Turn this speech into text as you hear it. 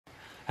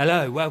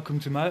Hello, welcome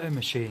to MOTO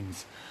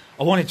Machines.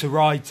 I wanted to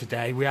ride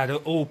today, we had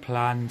it all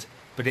planned,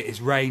 but it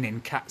is raining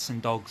cats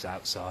and dogs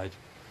outside.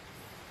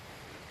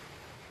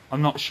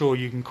 I'm not sure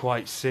you can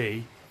quite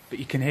see, but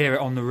you can hear it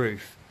on the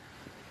roof.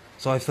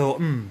 So I thought,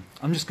 I'm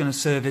just going to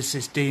service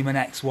this Demon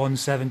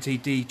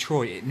X170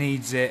 Detroit. It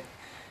needs it.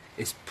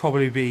 It's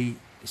probably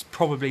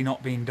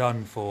not been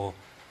done for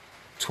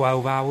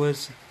 12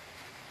 hours.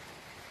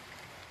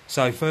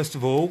 So first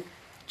of all,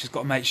 just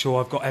got to make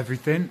sure I've got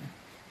everything.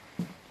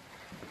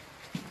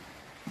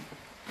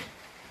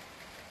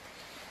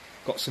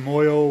 Got some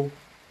oil,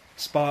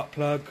 spark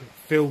plug,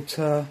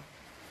 filter.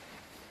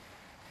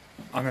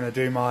 I'm going to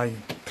do my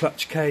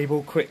clutch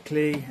cable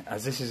quickly,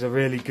 as this is a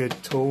really good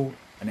tool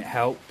and it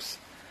helps.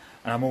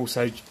 And I'm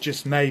also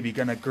just maybe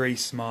going to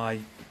grease my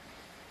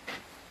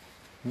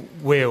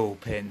wheel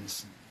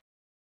pins.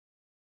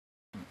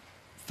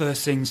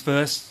 First things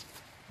first,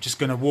 just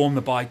going to warm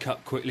the bike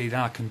up quickly, then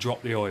I can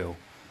drop the oil.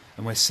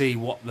 And we'll see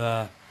what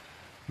the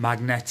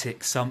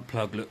magnetic sump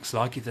plug looks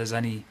like, if there's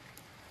any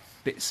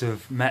bits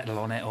of metal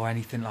on it or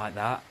anything like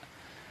that.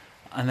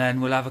 And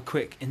then we'll have a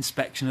quick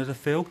inspection of the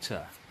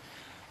filter.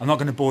 I'm not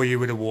going to bore you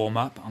with a warm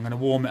up, I'm going to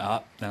warm it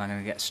up, then I'm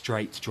going to get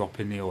straight to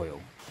dropping the oil.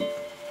 It's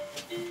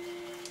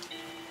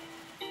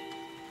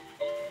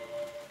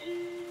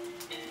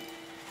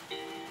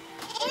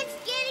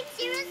getting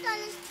serious on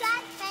this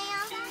track, fam.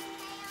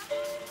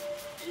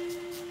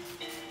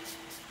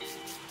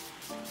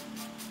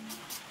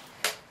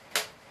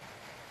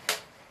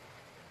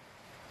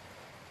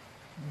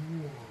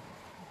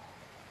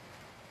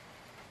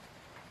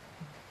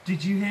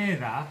 Did you hear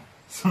that?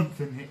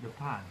 Something hit the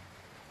pan.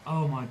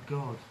 Oh my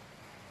god.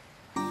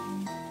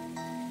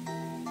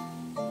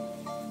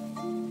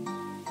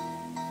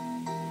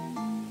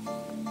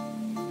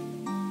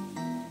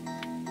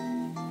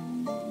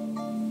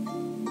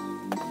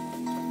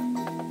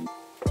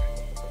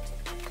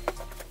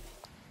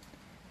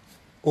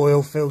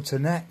 Oil filter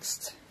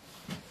next.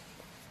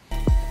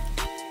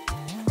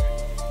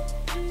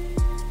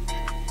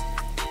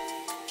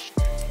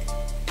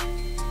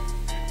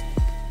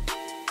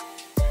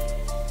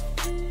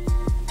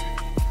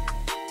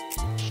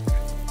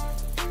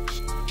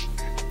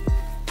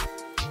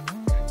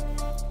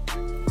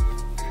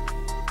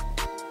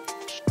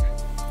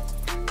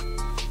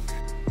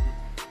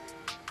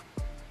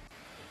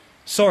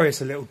 Sorry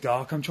it's a little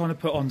dark, I'm trying to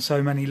put on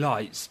so many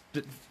lights.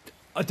 But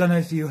I don't know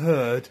if you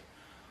heard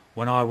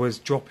when I was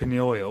dropping the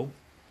oil,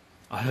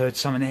 I heard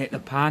something hit the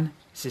pan.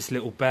 It's this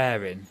little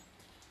bearing.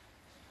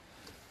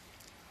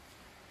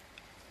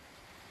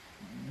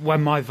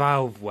 When my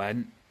valve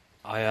went,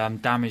 I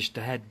damaged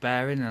the head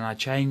bearing and I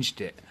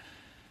changed it.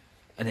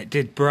 And it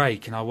did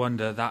break, and I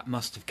wonder that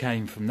must have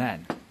came from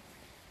then.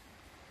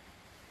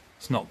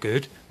 It's not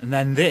good. And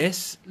then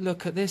this,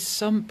 look at this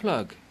sump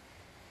plug.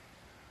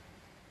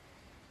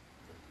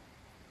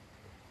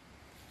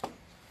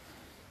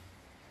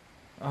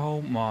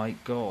 Oh my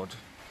god.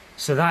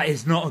 So that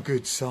is not a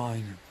good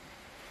sign.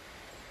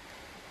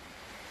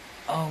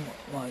 Oh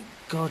my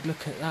god,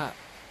 look at that.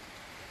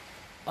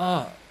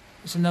 Ah,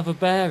 it's another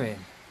bearing.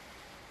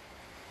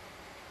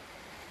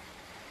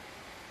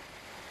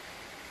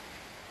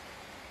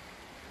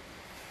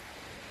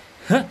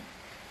 Huh!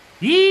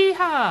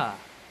 Yeehaw!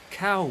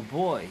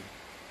 Cowboy.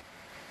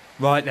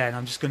 Right then,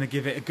 I'm just going to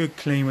give it a good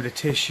clean with a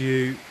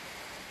tissue.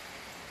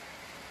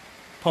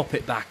 Pop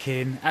it back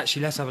in.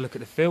 Actually, let's have a look at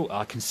the filter.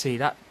 I can see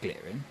that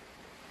glittering.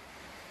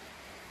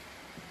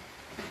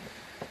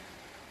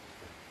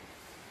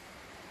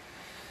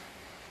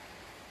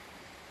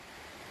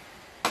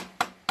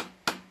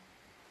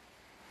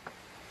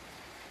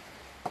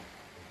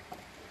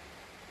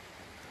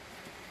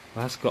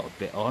 Well, that's got a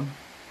bit on.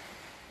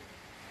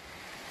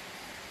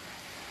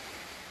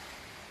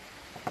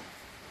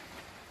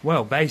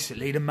 Well,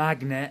 basically the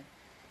magnet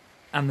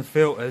and the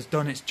filter's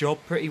done its job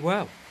pretty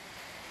well.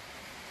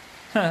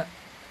 Huh.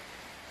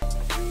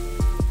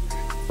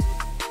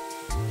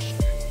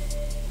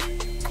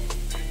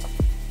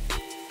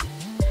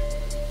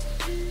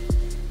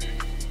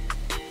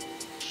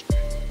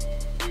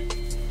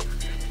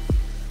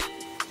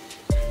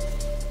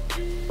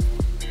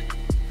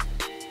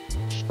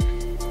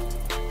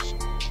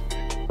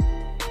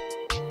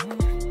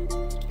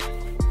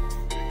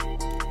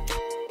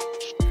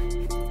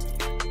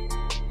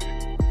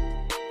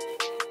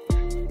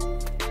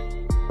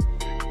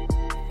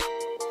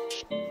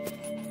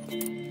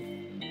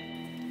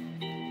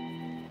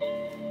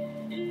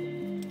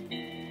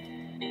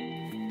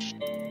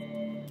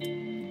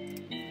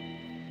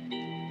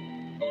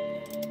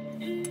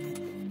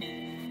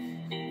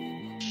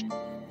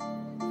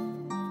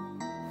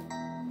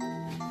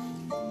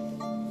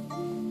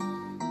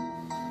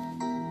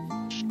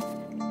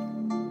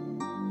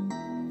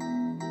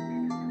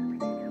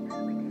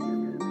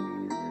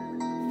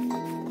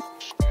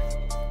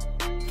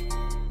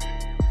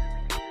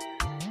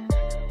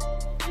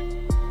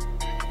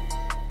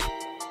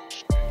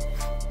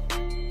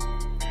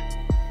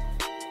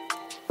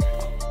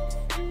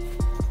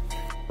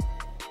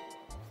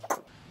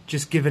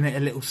 Just giving it a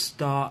little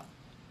start,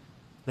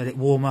 let it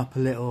warm up a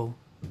little,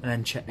 and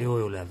then check the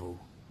oil level.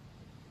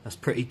 That's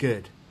pretty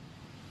good.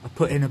 I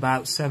put in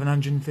about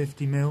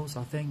 750 mils,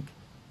 I think.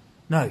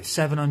 No,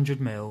 700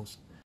 mils.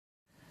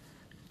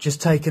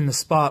 Just taking the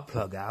spark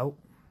plug out.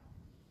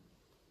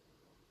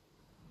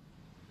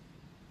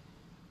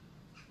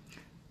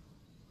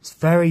 It's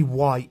very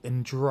white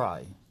and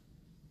dry.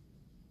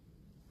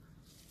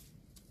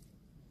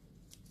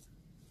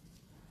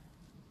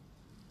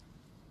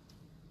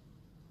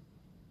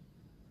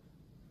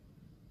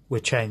 We'll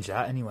change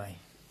that anyway.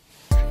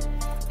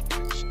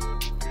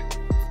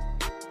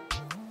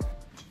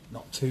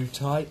 Not too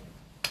tight.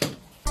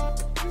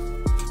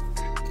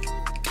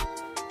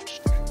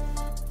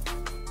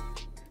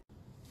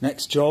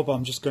 Next job,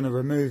 I'm just going to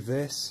remove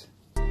this.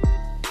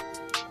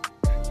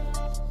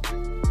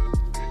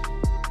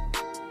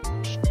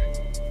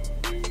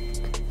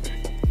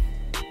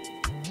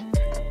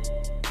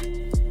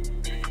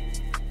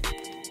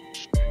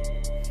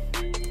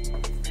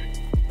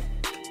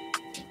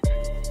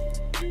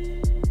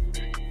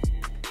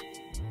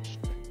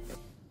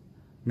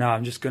 Now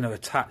I'm just going to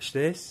attach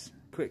this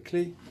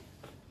quickly.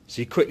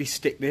 So you quickly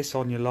stick this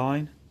on your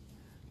line,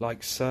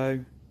 like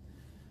so.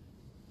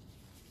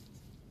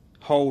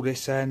 Hold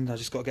this end, I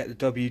just got to get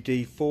the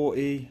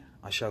WD-40.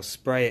 I shall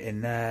spray it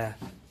in there,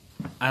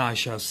 and I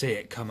shall see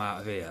it come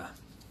out of here.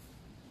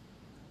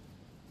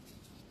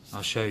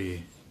 I'll show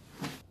you.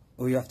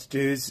 All you have to do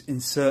is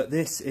insert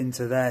this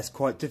into there. It's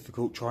quite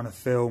difficult trying to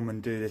film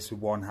and do this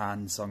with one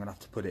hand, so I'm going to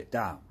have to put it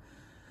down.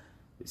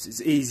 It's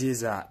as easy as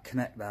that.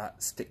 Connect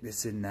that, stick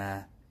this in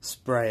there,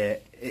 spray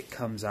it, it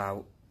comes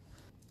out.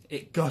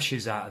 It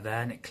gushes out of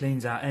there and it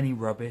cleans out any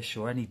rubbish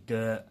or any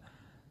dirt.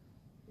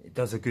 It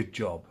does a good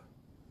job.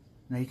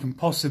 Now you can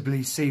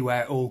possibly see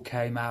where it all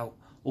came out,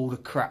 all the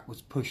crap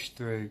was pushed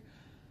through.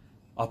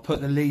 I'll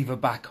put the lever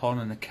back on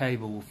and the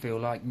cable will feel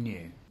like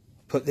new.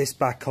 Put this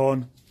back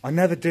on. I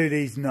never do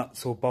these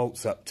nuts or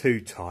bolts up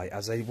too tight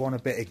as they want a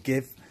bit of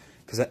give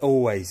because they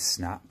always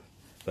snap.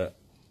 But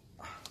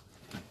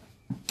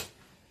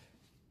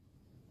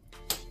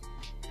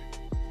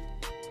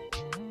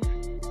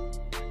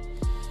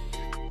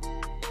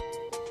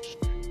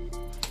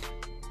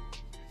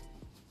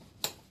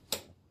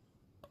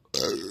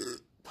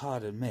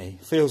pardon me,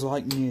 feels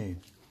like new.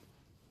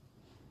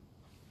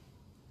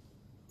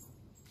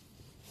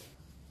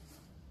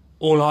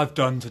 All I've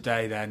done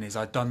today then is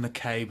I've done the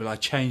cable, I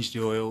changed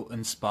the oil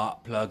and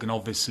spark plug, and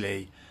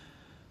obviously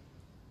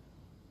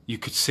you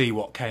could see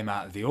what came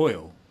out of the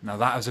oil. Now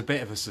that was a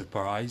bit of a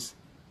surprise.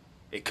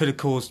 It could have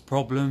caused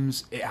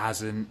problems, it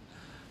hasn't.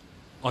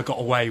 I got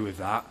away with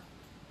that.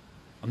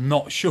 I'm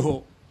not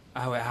sure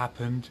how it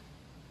happened,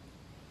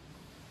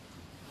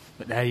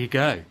 but there you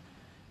go.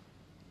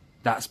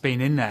 That's been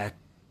in there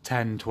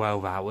 10,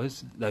 12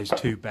 hours, those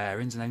two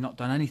bearings, and they've not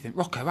done anything.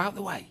 Rocco, out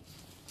the way.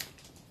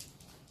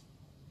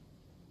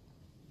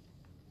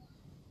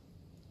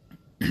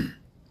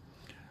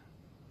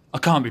 I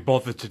can't be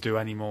bothered to do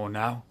any more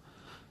now.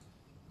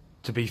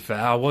 To be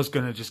fair, I was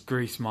going to just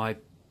grease my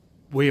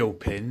wheel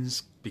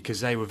pins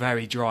because they were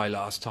very dry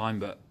last time,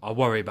 but I'll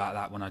worry about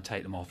that when I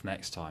take them off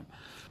next time.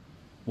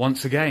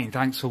 Once again,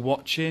 thanks for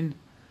watching.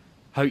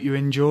 Hope you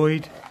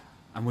enjoyed,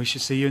 and we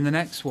shall see you in the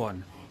next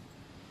one.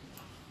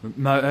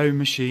 MOTO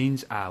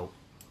Machines out.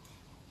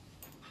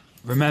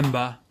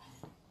 Remember,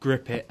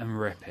 grip it and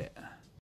rip it.